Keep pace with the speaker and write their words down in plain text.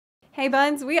Hey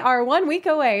buns, we are 1 week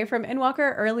away from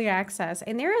Endwalker Early Access,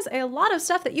 and there is a lot of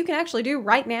stuff that you can actually do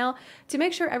right now to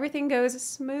make sure everything goes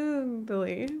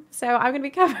smoothly. So I'm going to be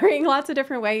covering lots of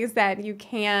different ways that you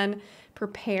can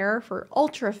prepare for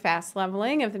ultra fast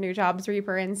leveling of the new jobs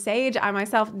Reaper and Sage. I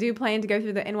myself do plan to go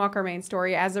through the Endwalker main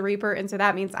story as a Reaper, and so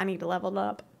that means I need to level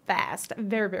up fast,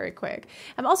 very quick.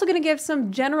 I'm also going to give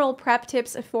some general prep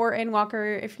tips for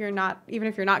Endwalker even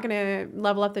if you're not going to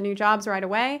level up the new jobs right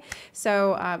away.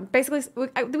 So basically,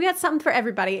 we got something for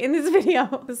everybody in this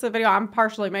video. This is a video I'm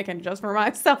partially making just for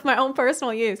myself, my own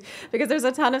personal use, because there's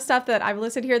a ton of stuff that I've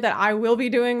listed here that I will be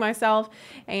doing myself,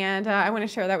 and I want to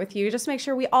share that with you. Just make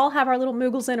sure we all have our little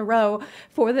Moogles in a row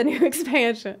for the new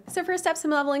expansion. So first up,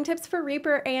 some leveling tips for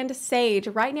Reaper and Sage.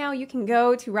 Right now, you can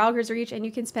go to Ralgor's Reach and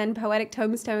you can spend Poetic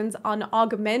Tombstones on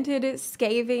augmented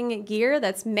scathing gear.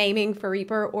 That's maiming for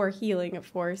Reaper or healing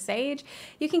for Sage.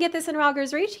 You can get this in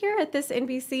Ralgor's Reach here at this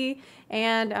NPC,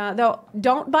 and though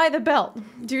don't buy the belt.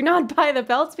 Do not buy the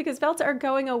belts because belts are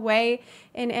going away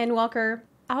in Endwalker.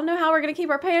 I don't know how we're gonna keep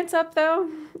our pants up though.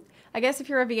 I guess if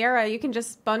you're a Viera, you can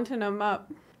just button them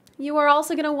up. You are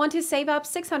also going to want to save up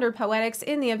 600 poetics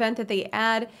in the event that they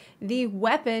add the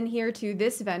weapon here to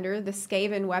this vendor, the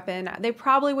Skaven weapon. They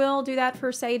probably will do that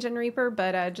for Sage and Reaper,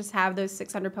 but just have those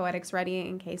 600 poetics ready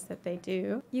in case that they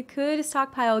do. You could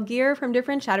stockpile gear from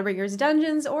different Shadowbringers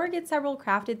dungeons or get several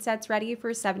crafted sets ready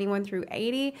for 71 through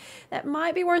 80. That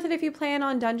might be worth it if you plan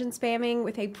on dungeon spamming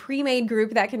with a pre-made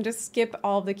group that can just skip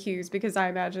all the queues, because I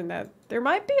imagine that there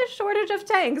might be a shortage of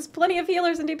tanks. Plenty of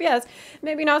healers and DPS,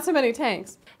 maybe not so many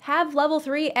tanks. Have level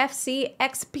 3 FC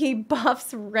XP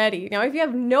buffs ready. Now, if you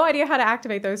have no idea how to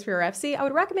activate those for your FC, I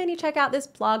would recommend you check out this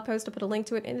blog post. I'll put a link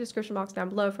to it in the description box down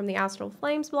below from the Astral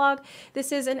Flames blog.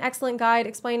 This is an excellent guide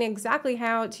explaining exactly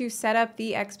how to set up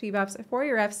the XP buffs for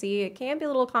your FC. It can be a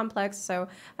little complex, so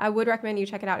I would recommend you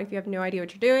check it out if you have no idea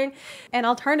what you're doing. An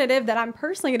alternative that I'm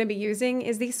personally going to be using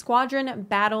is the Squadron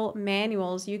Battle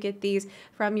Manuals. You get these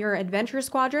from your Adventure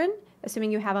Squadron.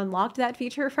 Assuming you have unlocked that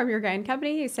feature from your Grand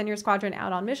Company, you send your squadron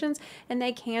out on missions, and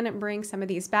they can bring some of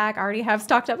these back. I already have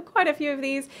stocked up quite a few of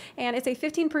these, and it's a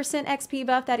 15% XP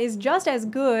buff that is just as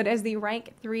good as the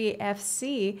rank 3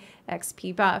 FC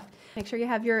XP buff. Make sure you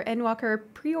have your Endwalker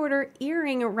pre-order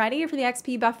earring ready for the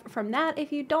XP buff from that.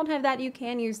 If you don't have that, you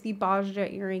can use the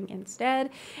Bozja earring instead.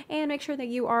 And make sure that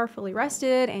you are fully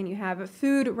rested and you have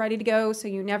food ready to go so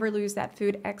you never lose that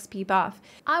food XP buff.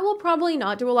 I will probably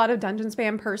not do a lot of dungeon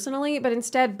spam personally, but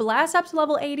instead blast up to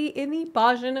level 80 in the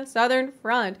Bozjan Southern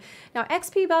Front. Now,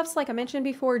 XP buffs, like I mentioned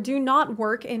before, do not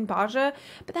work in Bozja,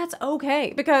 but that's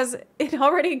okay because it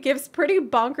already gives pretty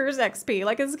bonkers XP.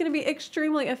 Like, it's going to be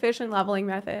extremely efficient leveling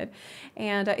method.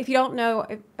 And if you don't know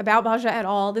about Bozja at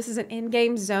all, this is an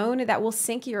in-game zone that will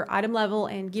sync your item level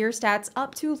and gear stats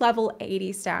up to level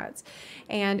 80 stats.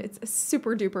 And it's a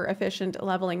super duper efficient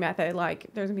leveling method. Like,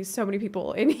 there's gonna be so many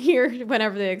people in here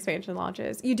whenever the expansion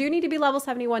launches. You do need to be level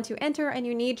 71 to enter, and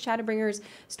you need Shadowbringer's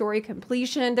story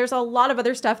completion. There's a lot of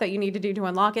other stuff that you need to do to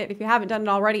unlock it. If you haven't done it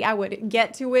already, I would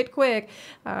get to it quick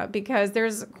because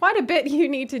there's quite a bit you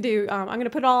need to do. I'm gonna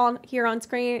put it all on here on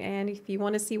screen, and if you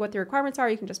want to see what the requirements are,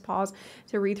 you can just pause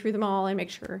to read through them all and make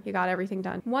sure you got everything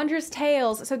done. Wondrous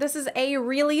Tales. So this is a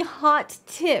really hot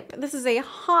tip. This is a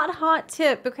hot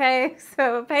tip, okay?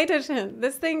 So pay attention.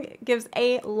 This thing gives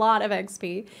a lot of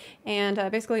XP, and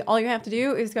basically all you have to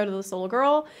do is go to this little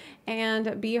girl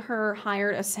and be her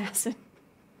hired assassin.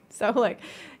 So like,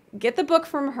 get the book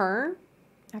from her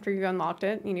after you've unlocked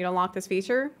it. You need to unlock this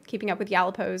feature. Keeping up with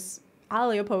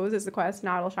LeetleChu is the quest,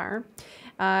 not Idleshire.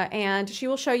 And she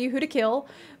will show you who to kill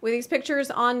with these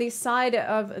pictures on the side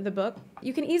of the book.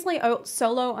 You can easily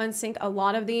solo unsync a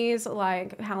lot of these,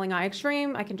 like Howling Eye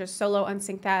Extreme. I can just solo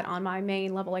unsync that on my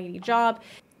main level 80 job.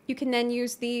 You can then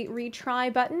use the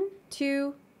retry button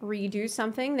to redo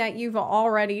something that you've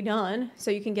already done,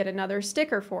 so you can get another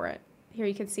sticker for it. Here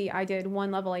you can see I did one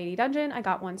level 80 dungeon. I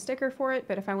got one sticker for it,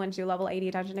 but if I want to do level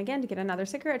 80 dungeon again to get another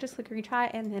sticker, I just click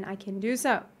retry and then I can do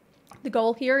so. The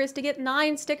goal here is to get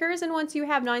 9 stickers, and once you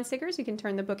have 9 stickers, you can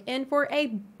turn the book in for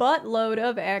a buttload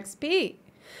of XP.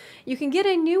 You can get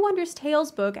a new Wondrous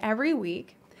Tales book every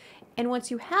week, and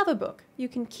once you have a book, you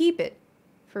can keep it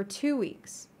for 2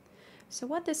 weeks. So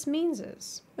what this means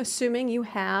is, assuming you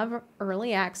have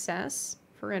early access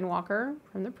for Endwalker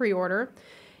from the pre-order,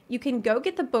 you can go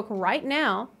get the book right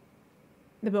now,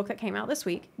 the book that came out this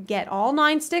week, get all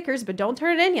 9 stickers, but don't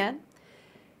turn it in yet.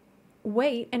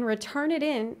 Wait and turn it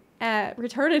in as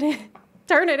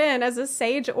a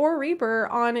Sage or Reaper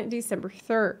on December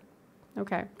 3rd.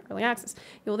 Okay, early access.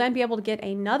 You'll then be able to get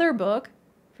another book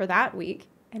for that week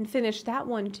and finish that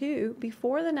one too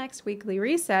before the next weekly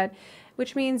reset,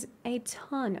 which means a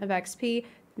ton of XP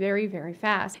very, very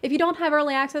fast. If you don't have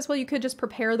early access, well, you could just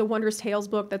prepare the Wondrous Tales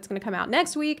book that's going to come out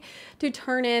next week to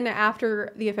turn in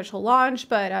after the official launch,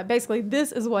 but basically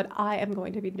this is what I am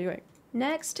going to be doing.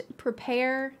 Next,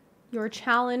 prepare your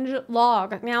challenge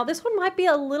log. Now, this one might be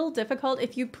a little difficult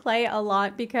if you play a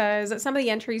lot because some of the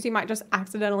entries you might just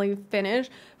accidentally finish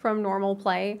from normal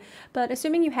play, but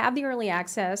assuming you have the early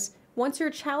access, once your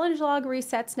challenge log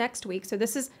resets next week, so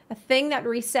this is a thing that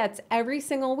resets every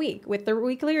single week with the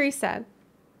weekly reset.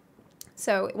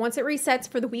 So once it resets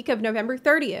for the week of November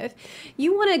 30th,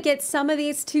 you want to get some of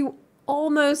these to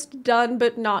almost done,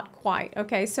 but not quite.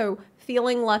 Okay, so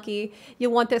Feeling Lucky,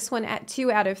 you'll want this one at 2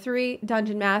 out of 3.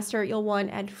 Dungeon Master, you'll want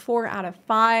at 4 out of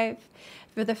 5.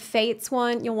 For the Fates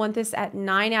one, you'll want this at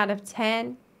 9 out of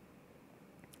 10.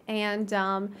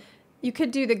 And you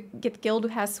could do get the Guild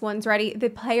Hess ones ready. The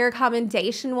Player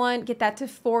Commendation one, get that to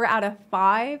 4 out of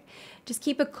 5. Just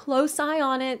keep a close eye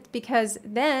on it because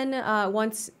then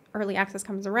once early access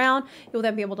comes around, you'll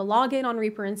then be able to log in on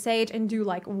Reaper and Sage and do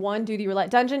like one Duty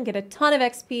Roulette dungeon, get a ton of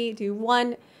XP, do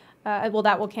one, well,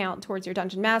 that will count towards your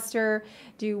Dungeon Master,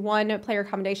 do one Player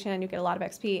Commendation and you get a lot of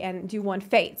XP, and do one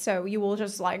Fate. So you will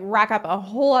just like rack up a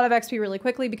whole lot of XP really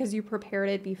quickly because you prepared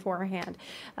it beforehand.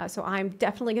 So I'm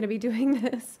definitely going to be doing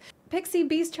this. Pixie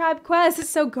Beast Tribe quests,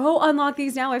 so go unlock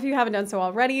these now if you haven't done so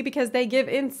already because they give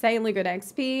insanely good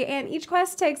XP and each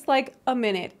quest takes like a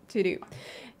minute to do.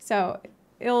 So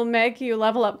it'll make you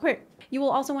level up quick. You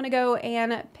will also want to go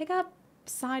and pick up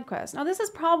side quests. Now this is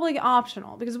probably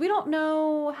optional because we don't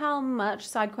know how much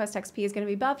side quest XP is going to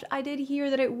be buffed. I did hear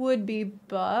that it would be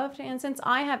buffed, and since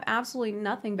I have absolutely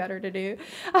nothing better to do,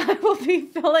 I will be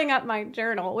filling up my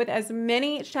journal with as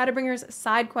many Shadowbringers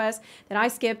side quests that I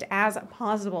skipped as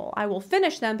possible. I will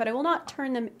finish them, but I will not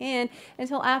turn them in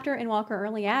until after Endwalker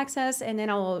early access, and then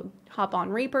I will hop on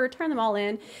Reaper, turn them all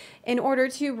in order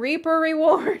to reap a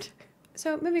reward.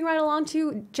 So moving right along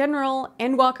to general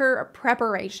Endwalker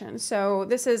preparation. So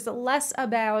this is less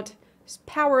about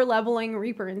power leveling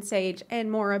Reaper and Sage and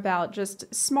more about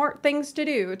just smart things to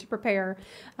do to prepare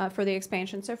for the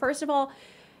expansion. So first of all,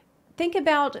 think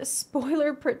about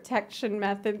spoiler protection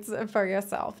methods for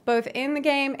yourself, both in the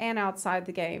game and outside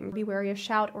the game. Be wary of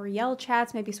shout or yell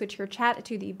chats. Maybe switch your chat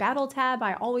to the battle tab.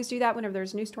 I always do that whenever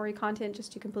there's new story content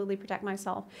just to completely protect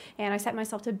myself. And I set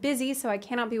myself to busy so I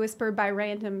cannot be whispered by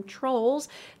random trolls.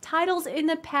 Titles in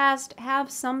the past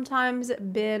have sometimes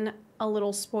been a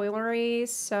little spoilery,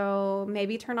 so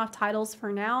maybe turn off titles for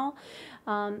now.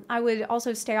 I would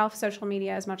also stay off social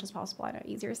media as much as possible. I know,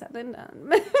 easier said than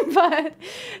done. But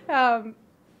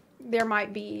there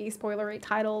might be spoilery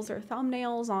titles or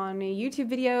thumbnails on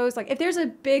YouTube videos. Like if there's a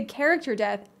big character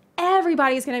death,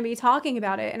 everybody's going to be talking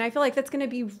about it. And I feel like that's going to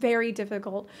be very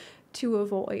difficult to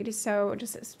avoid. So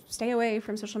just stay away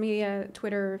from social media,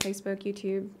 Twitter, Facebook,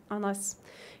 YouTube, unless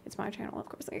it's my channel, of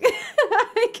course.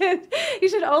 You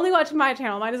should only watch my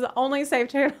channel. Mine is the only safe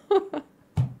channel.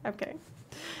 I'm kidding.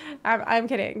 I'm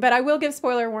kidding, but I will give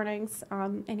spoiler warnings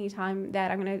anytime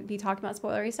that I'm going to be talking about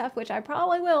spoilery stuff, which I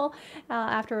probably will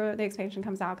after the expansion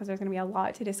comes out because there's going to be a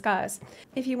lot to discuss.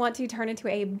 If you want to turn into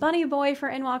a bunny boy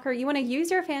for Endwalker, you want to use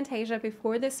your Fantasia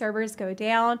before the servers go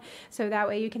down, so that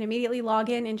way you can immediately log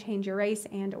in and change your race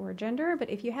and or gender. But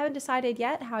if you haven't decided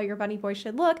yet how your bunny boy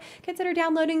should look, consider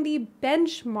downloading the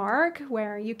benchmark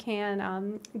where you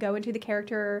can go into the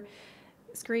character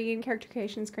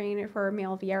creation screen for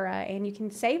male Viera, and you can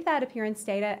save that appearance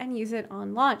data and use it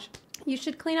on launch. You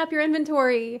should clean up your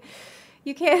inventory.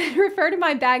 You can refer to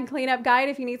my bag cleanup guide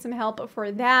if you need some help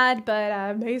for that,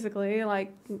 but basically,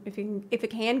 like, if it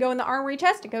can go in the armory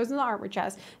chest, it goes in the armory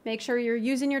chest. Make sure you're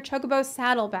using your Chocobo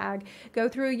saddle bag. Go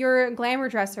through your glamour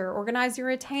dresser, organize your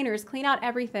retainers, clean out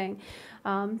everything.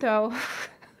 Though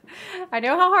I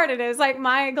know how hard it is. Like,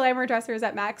 my glamour dresser is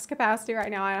at max capacity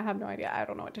right now. I have no idea. I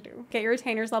don't know what to do. Get your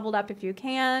retainers leveled up if you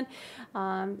can.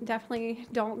 Definitely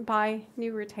don't buy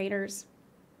new retainers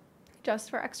just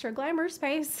for extra glamour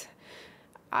space.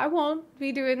 I won't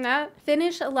be doing that.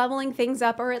 Finish leveling things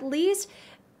up, or at least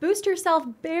boost yourself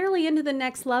barely into the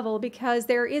next level, because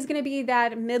there is going to be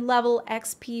that mid-level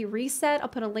XP reset. I'll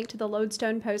put a link to the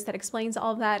Lodestone post that explains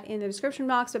all of that in the description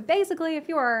box. But basically, if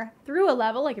you are through a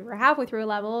level, like if you're halfway through a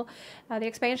level, the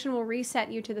expansion will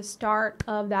reset you to the start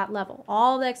of that level.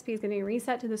 All the XP is going to be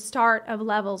reset to the start of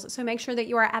levels. So make sure that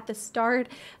you are at the start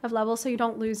of levels so you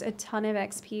don't lose a ton of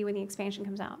XP when the expansion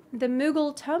comes out. The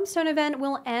Moogle Tombstone event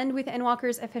will end with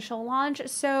Endwalker's official launch,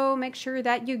 so make sure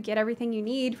that you get everything you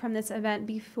need from this event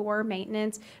before for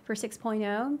maintenance for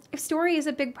 6.0. If story is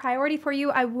a big priority for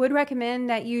you, I would recommend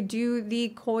that you do the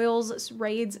Coils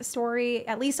Raids story,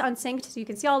 at least unsynced, so you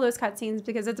can see all those cutscenes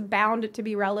because it's bound to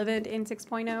be relevant in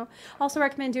 6.0. Also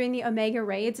recommend doing the Omega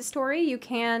Raids story. You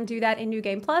can do that in New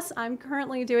Game Plus. I'm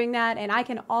currently doing that, and I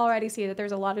can already see that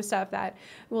there's a lot of stuff that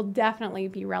will definitely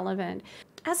be relevant.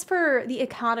 As for the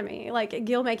economy, like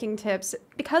guild making tips,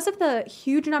 because of the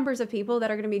huge numbers of people that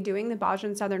are going to be doing the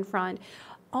Bozja Southern Front,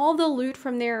 all the loot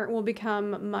from there will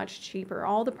become much cheaper.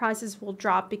 All the prices will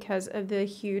drop because of the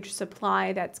huge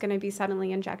supply that's going to be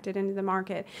suddenly injected into the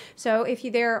market. So if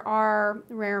there are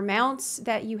rare mounts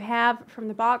that you have from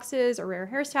the boxes or rare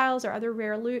hairstyles or other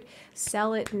rare loot,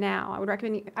 sell it now. I would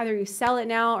recommend either you sell it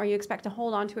now or you expect to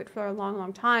hold on to it for a long,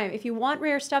 long time. If you want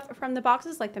rare stuff from the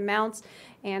boxes, like the mounts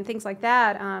and things like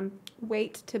that,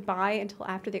 wait to buy until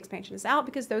after the expansion is out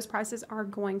because those prices are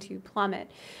going to plummet.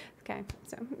 Okay,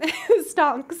 so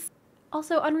Stonks.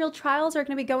 Also, Unreal Trials are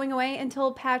going to be going away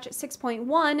until patch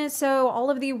 6.1, so all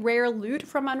of the rare loot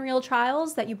from Unreal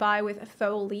Trials that you buy with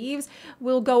faux leaves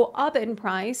will go up in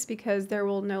price because there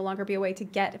will no longer be a way to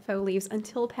get faux leaves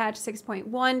until patch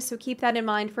 6.1, so keep that in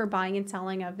mind for buying and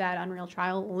selling of that Unreal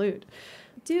Trial loot.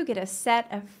 Do get a set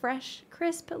of fresh,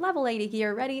 crisp, level 80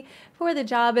 gear ready for the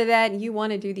job that you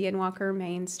want to do the Endwalker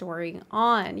main story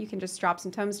on. You can just drop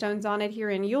some tomestones on it here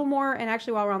in Yulemore, and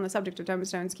actually while we're on the subject of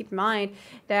tomestones, keep in mind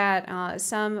that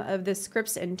some of the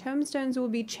scripts and tomestones will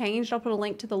be changed. I'll put a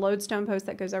link to the Lodestone post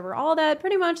that goes over all that,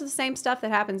 pretty much the same stuff that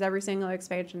happens every single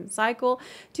expansion cycle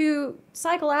to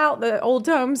cycle out the old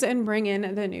tomes and bring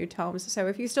in the new tomes. So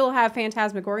if you still have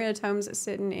Phantasmagoria tomes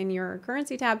sitting in your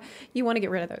currency tab, you want to get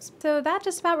rid of those. So that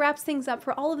just about wraps things up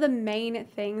for all of the main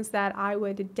things that I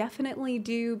would definitely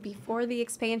do before the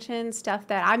expansion, stuff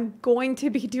that I'm going to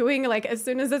be doing. Like as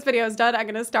soon as this video is done, I'm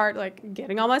going to start like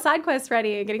getting all my side quests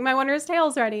ready, getting my Wondrous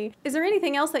Tales ready. Is there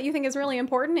anything else that you think is really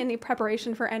important in the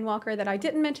preparation for Endwalker that I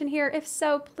didn't mention here? If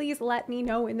so, please let me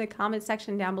know in the comment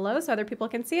section down below so other people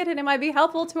can see it and it might be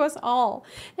helpful to us all.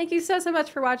 Thank you so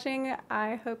much for watching.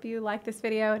 I hope you liked this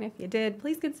video, and if you did,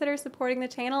 please consider supporting the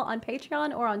channel on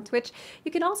Patreon or on Twitch.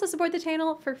 You can also support the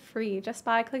channel for free just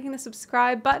by clicking the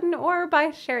subscribe button or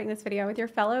by sharing this video with your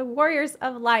fellow warriors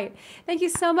of light. Thank you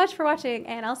so much for watching,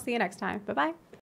 and I'll see you next time. Bye-bye.